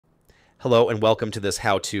Hello and welcome to this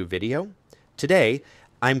how-to video. Today,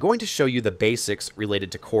 I'm going to show you the basics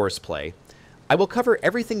related to CoursePlay. I will cover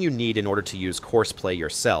everything you need in order to use CoursePlay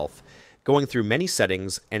yourself, going through many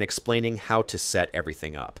settings and explaining how to set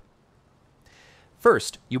everything up.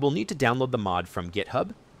 First, you will need to download the mod from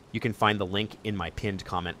GitHub. You can find the link in my pinned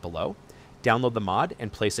comment below. Download the mod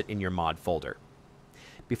and place it in your mod folder.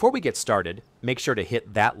 Before we get started, make sure to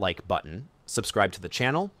hit that like button, subscribe to the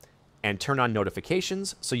channel, and turn on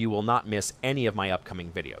notifications so you will not miss any of my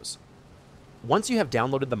upcoming videos. Once you have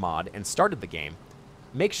downloaded the mod and started the game,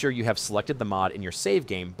 make sure you have selected the mod in your save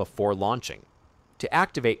game before launching. To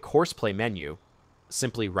activate CoursePlay menu,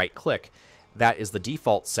 simply right-click. That is the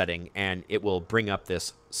default setting, and it will bring up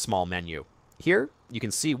this small menu. Here, you can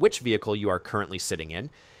see which vehicle you are currently sitting in.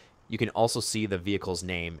 You can also see the vehicle's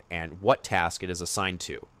name and what task it is assigned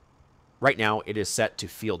to. Right now, it is set to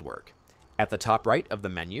fieldwork. At the top right of the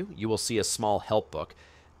menu, you will see a small help book.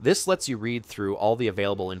 This lets you read through all the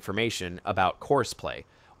available information about CoursePlay,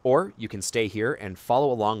 or you can stay here and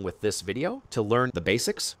follow along with this video to learn the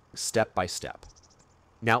basics step by step.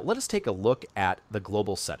 Now let us take a look at the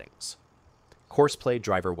global settings. CoursePlay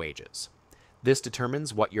driver wages. This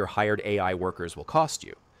determines what your hired AI workers will cost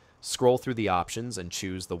you. Scroll through the options and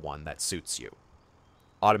choose the one that suits you.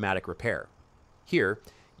 Automatic repair. Here,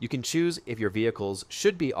 you can choose if your vehicles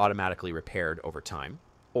should be automatically repaired over time,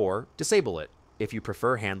 or disable it if you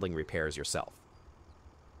prefer handling repairs yourself.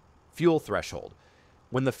 Fuel threshold.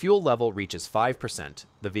 When the fuel level reaches 5%,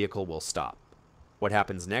 the vehicle will stop. What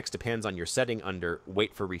happens next depends on your setting under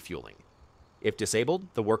Wait for Refueling. If disabled,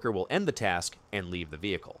 the worker will end the task and leave the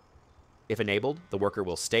vehicle. If enabled, the worker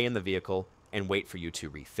will stay in the vehicle and wait for you to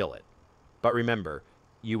refill it. But remember,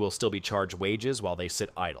 you will still be charged wages while they sit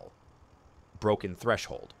idle. Broken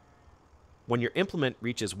threshold. When your implement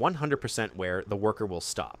reaches 100% wear, the worker will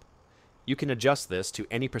stop. You can adjust this to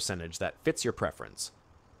any percentage that fits your preference.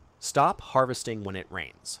 Stop harvesting when it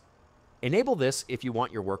rains. Enable this if you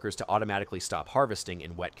want your workers to automatically stop harvesting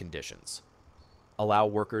in wet conditions. Allow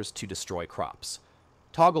workers to destroy crops.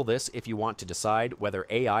 Toggle this if you want to decide whether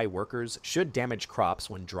AI workers should damage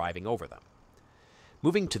crops when driving over them.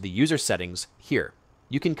 Moving to the user settings, here,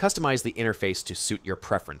 you can customize the interface to suit your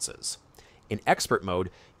preferences. In expert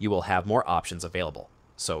mode, you will have more options available,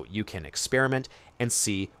 so you can experiment and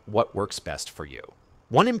see what works best for you.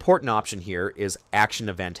 One important option here is Action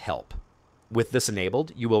Event Help. With this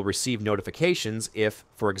enabled, you will receive notifications if,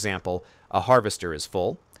 for example, a harvester is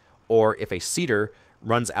full, or if a seeder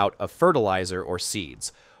runs out of fertilizer or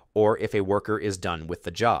seeds, or if a worker is done with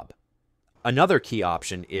the job. Another key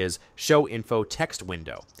option is Show Info text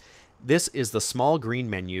window. This is the small green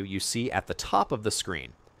menu you see at the top of the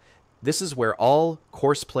screen. This is where all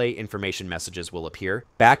CoursePlay information messages will appear.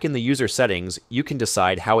 Back in the user settings, you can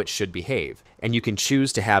decide how it should behave, and you can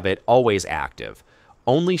choose to have it always active,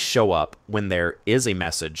 only show up when there is a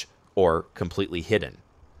message, or completely hidden.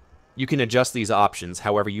 You can adjust these options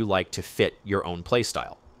however you like to fit your own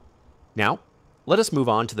playstyle. Now, let us move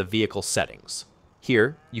on to the vehicle settings.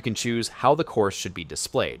 Here, you can choose how the course should be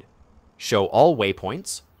displayed. Show all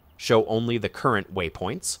waypoints, show only the current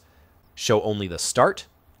waypoints, show only the start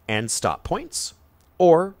and stop points,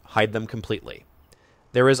 or hide them completely.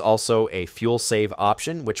 There is also a fuel save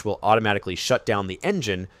option which will automatically shut down the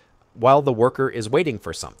engine while the worker is waiting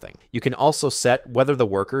for something. You can also set whether the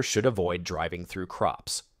worker should avoid driving through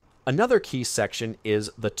crops. Another key section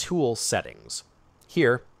is the tool settings.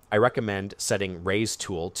 Here, I recommend setting raise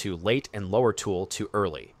tool to late and lower tool to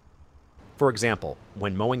early. For example,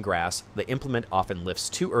 when mowing grass, the implement often lifts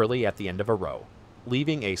too early at the end of a row,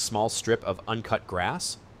 leaving a small strip of uncut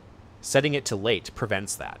grass. Setting it to late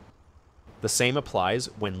prevents that. The same applies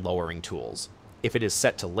when lowering tools. If it is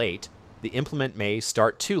set to late, the implement may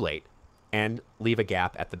start too late and leave a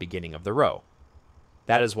gap at the beginning of the row.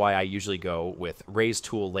 That is why I usually go with raise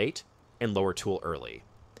tool late and lower tool early.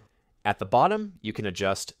 At the bottom, you can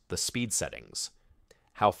adjust the speed settings,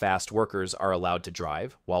 how fast workers are allowed to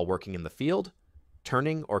drive while working in the field,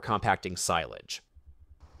 turning or compacting silage.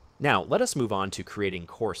 Now, let us move on to creating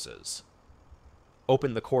courses.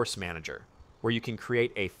 Open the Course Manager, where you can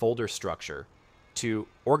create a folder structure to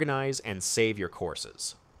organize and save your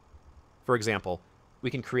courses. For example, we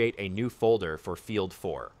can create a new folder for Field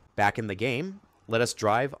 4. Back in the game, let us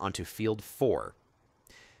drive onto Field 4.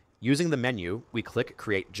 Using the menu, we click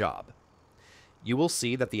Create Job. You will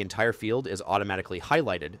see that the entire field is automatically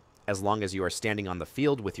highlighted as long as you are standing on the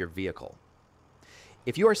field with your vehicle.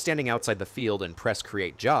 If you are standing outside the field and press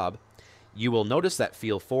Create Job, you will notice that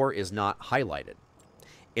Field 4 is not highlighted.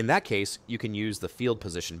 In that case, you can use the Field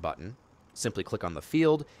Position button. Simply click on the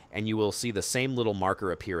field, and you will see the same little marker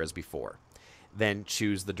appear as before. Then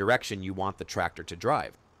choose the direction you want the tractor to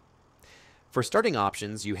drive. For starting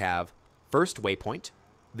options, you have first waypoint.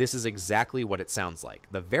 This is exactly what it sounds like,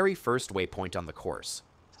 the very first waypoint on the course.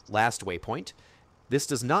 Last waypoint. This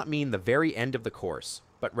does not mean the very end of the course,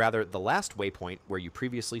 but rather the last waypoint where you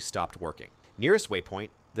previously stopped working. Nearest waypoint.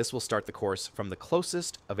 This will start the course from the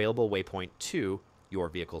closest available waypoint to your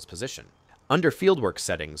vehicle's position. Under fieldwork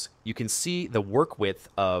settings, you can see the work width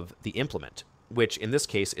of the implement, which in this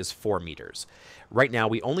case is 4 meters. Right now,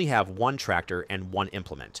 we only have one tractor and one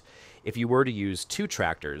implement. If you were to use 2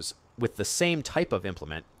 tractors with the same type of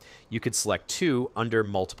implement, you could select 2 under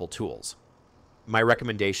multiple tools. My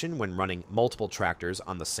recommendation when running multiple tractors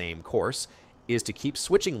on the same course is to keep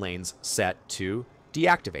switching lanes set to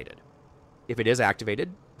deactivated. If it is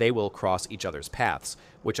activated, they will cross each other's paths,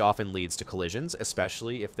 which often leads to collisions,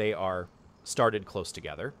 especially if they are started close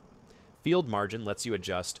together. Field margin lets you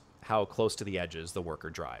adjust how close to the edges the worker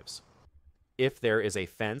drives. If there is a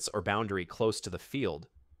fence or boundary close to the field,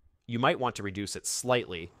 you might want to reduce it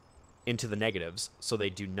slightly into the negatives so they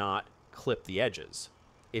do not clip the edges.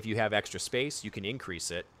 If you have extra space, you can increase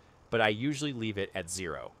it, but I usually leave it at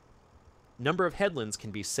 0. Number of headlands can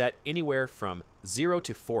be set anywhere from 0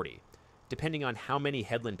 to 40, depending on how many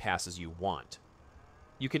headland passes you want.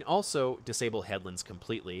 You can also disable headlands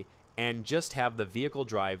completely and just have the vehicle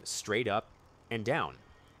drive straight up and down.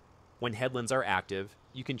 When headlands are active,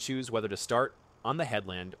 you can choose whether to start on the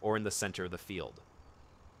headland or in the center of the field.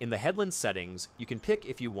 In the headland settings, you can pick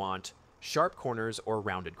if you want sharp corners or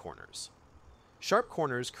rounded corners. Sharp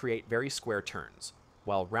corners create very square turns,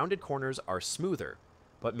 while rounded corners are smoother,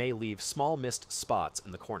 but may leave small missed spots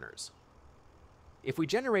in the corners. If we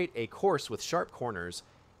generate a course with sharp corners,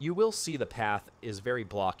 you will see the path is very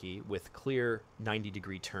blocky with clear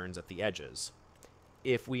 90-degree turns at the edges.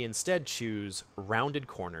 If we instead choose rounded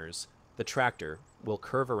corners, the tractor will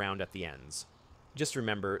curve around at the ends. Just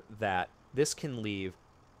remember that this can leave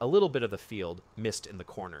a little bit of the field missed in the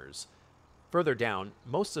corners. Further down,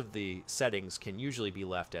 most of the settings can usually be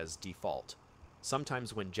left as default.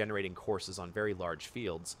 Sometimes when generating courses on very large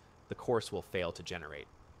fields, the course will fail to generate.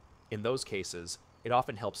 In those cases, it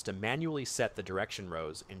often helps to manually set the direction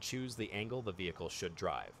rows and choose the angle the vehicle should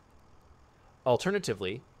drive.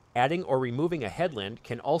 Alternatively, adding or removing a headland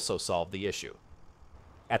can also solve the issue.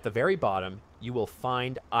 At the very bottom, you will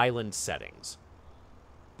find island settings.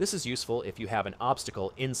 This is useful if you have an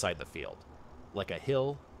obstacle inside the field, like a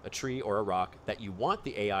hill, a tree, or a rock that you want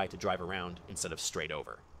the AI to drive around instead of straight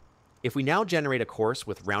over. If we now generate a course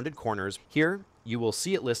with rounded corners, here you will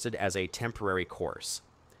see it listed as a temporary course.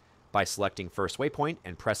 By selecting first waypoint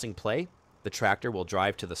and pressing play, the tractor will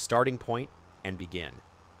drive to the starting point and begin.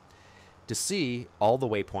 To see all the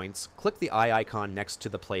waypoints, click the eye icon next to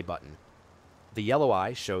the play button. The yellow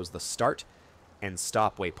eye shows the start and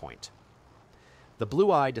stop waypoint. The blue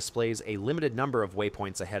eye displays a limited number of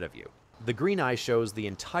waypoints ahead of you. The green eye shows the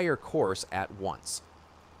entire course at once.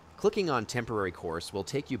 Clicking on temporary course will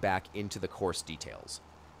take you back into the course details.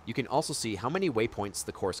 You can also see how many waypoints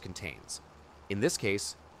the course contains. In this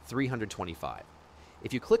case, 325.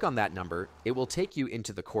 If you click on that number, it will take you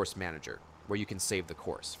into the course manager, where you can save the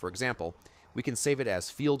course. For example, we can save it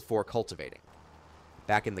as Field 4 Cultivating.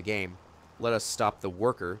 Back in the game, let us stop the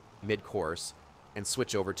worker mid-course and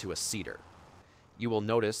switch over to a seeder. You will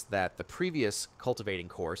notice that the previous cultivating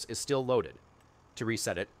course is still loaded. To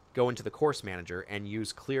reset it, go into the course manager and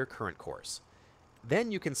use Clear Current Course.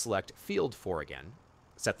 Then you can select Field 4 again,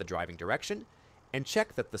 set the driving direction, and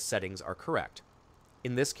check that the settings are correct.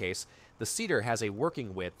 In this case, the seeder has a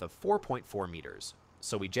working width of 4.4 meters,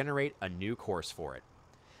 so we generate a new course for it.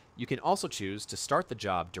 You can also choose to start the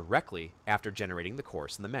job directly after generating the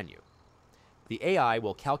course in the menu. The AI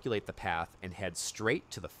will calculate the path and head straight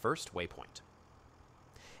to the first waypoint.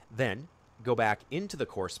 Then, go back into the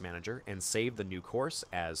course manager and save the new course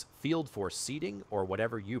as Field 4 Seeding or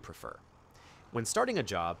whatever you prefer. When starting a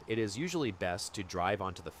job, it is usually best to drive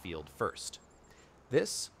onto the field first.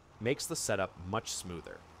 This makes the setup much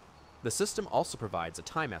smoother. The system also provides a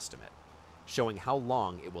time estimate, showing how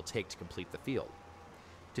long it will take to complete the field.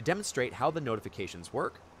 To demonstrate how the notifications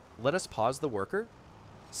work, let us pause the worker,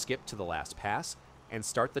 skip to the last pass, and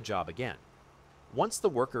start the job again. Once the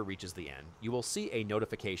worker reaches the end, you will see a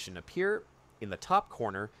notification appear in the top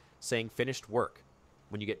corner saying finished work.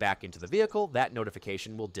 When you get back into the vehicle, that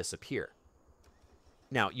notification will disappear.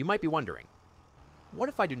 Now, you might be wondering, what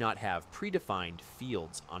if I do not have predefined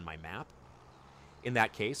fields on my map? In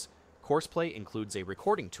that case, CoursePlay includes a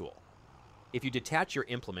recording tool. If you detach your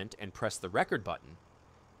implement and press the record button,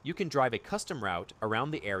 you can drive a custom route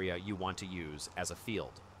around the area you want to use as a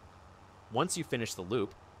field. Once you finish the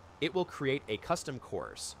loop, it will create a custom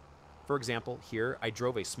course. For example, here I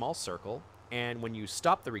drove a small circle, and when you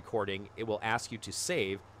stop the recording, it will ask you to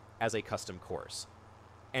save as a custom course.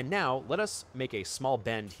 And now let us make a small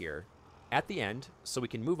bend here at the end so we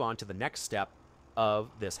can move on to the next step of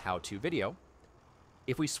this how-to video.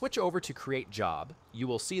 If we switch over to Create Job, you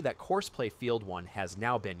will see that CoursePlay Field 1 has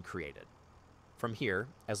now been created. From here,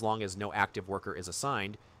 as long as no active worker is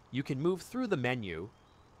assigned, you can move through the menu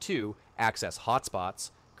to access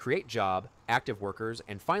hotspots, create job, active workers,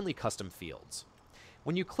 and finally custom fields.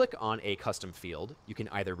 When you click on a custom field, you can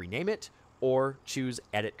either rename it or choose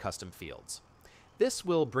Edit Custom Fields. This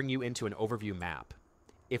will bring you into an overview map.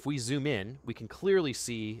 If we zoom in, we can clearly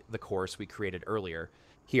see the course we created earlier.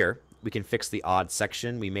 Here, we can fix the odd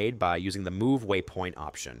section we made by using the Move Waypoint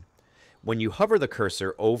option. When you hover the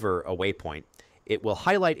cursor over a waypoint, it will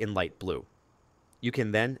highlight in light blue. You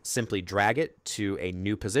can then simply drag it to a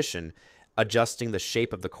new position, adjusting the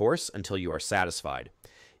shape of the course until you are satisfied.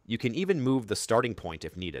 You can even move the starting point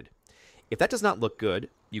if needed. If that does not look good,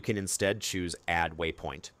 you can instead choose Add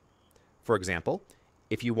Waypoint. For example,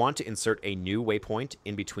 if you want to insert a new waypoint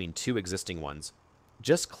in between two existing ones,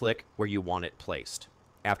 just click where you want it placed.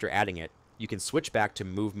 After adding it, you can switch back to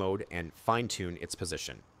Move mode and fine-tune its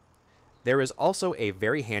position. There is also a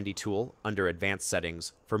very handy tool under Advanced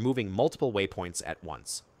Settings for moving multiple waypoints at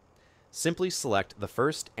once. Simply select the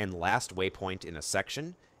first and last waypoint in a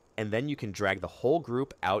section, and then you can drag the whole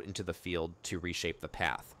group out into the field to reshape the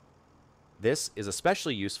path. This is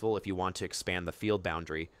especially useful if you want to expand the field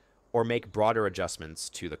boundary or make broader adjustments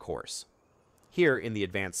to the course. Here in the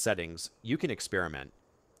Advanced Settings, you can experiment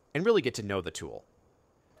and really get to know the tool.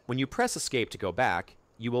 When you press Escape to go back,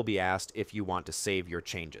 you will be asked if you want to save your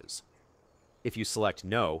changes. If you select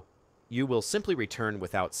No, you will simply return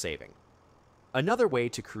without saving. Another way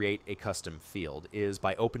to create a custom field is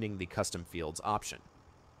by opening the Custom Fields option.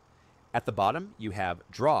 At the bottom, you have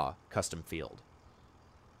Draw Custom Field.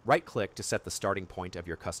 Right-click to set the starting point of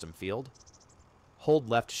your custom field. Hold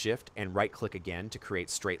left shift and right-click again to create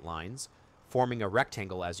straight lines, forming a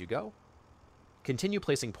rectangle as you go. Continue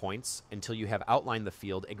placing points until you have outlined the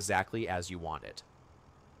field exactly as you want it.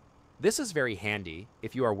 This is very handy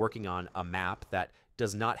if you are working on a map that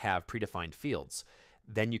does not have predefined fields.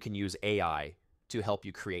 Then you can use AI to help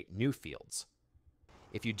you create new fields.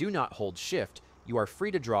 If you do not hold shift, you are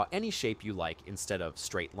free to draw any shape you like instead of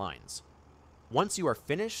straight lines. Once you are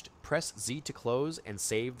finished, press Z to close and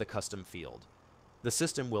save the custom field. The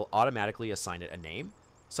system will automatically assign it a name,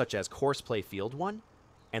 such as CoursePlay Field 1,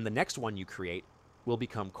 and the next one you create will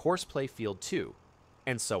become CoursePlay Field 2,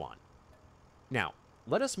 and so on. Now,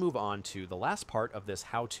 let us move on to the last part of this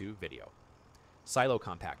how-to video, silo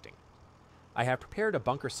compacting. I have prepared a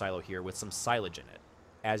bunker silo here with some silage in it.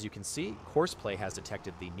 As you can see, CoursePlay has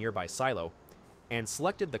detected the nearby silo and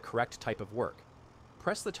selected the correct type of work.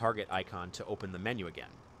 Press the target icon to open the menu again.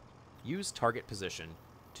 Use target position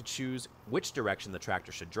to choose which direction the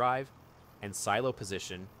tractor should drive, and silo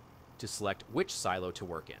position to select which silo to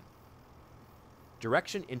work in.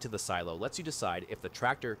 Direction into the silo lets you decide if the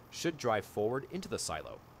tractor should drive forward into the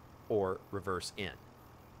silo or reverse in.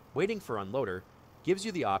 Waiting for unloader gives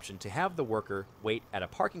you the option to have the worker wait at a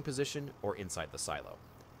parking position or inside the silo.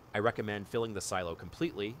 I recommend filling the silo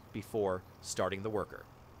completely before starting the worker.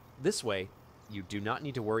 This way, you do not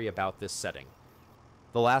need to worry about this setting.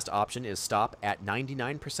 The last option is stop at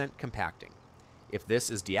 99% compacting. If this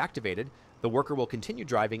is deactivated, the worker will continue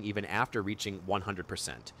driving even after reaching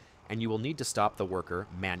 100%, and you will need to stop the worker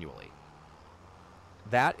manually.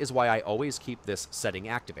 That is why I always keep this setting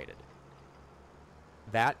activated.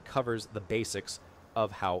 That covers the basics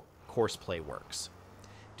of how CoursePlay works.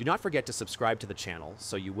 Do not forget to subscribe to the channel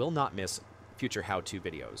so you will not miss future how-to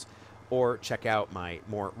videos, or check out my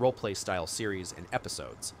more roleplay style series and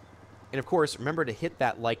episodes. And of course, remember to hit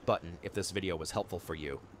that like button if this video was helpful for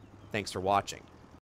you. Thanks for watching.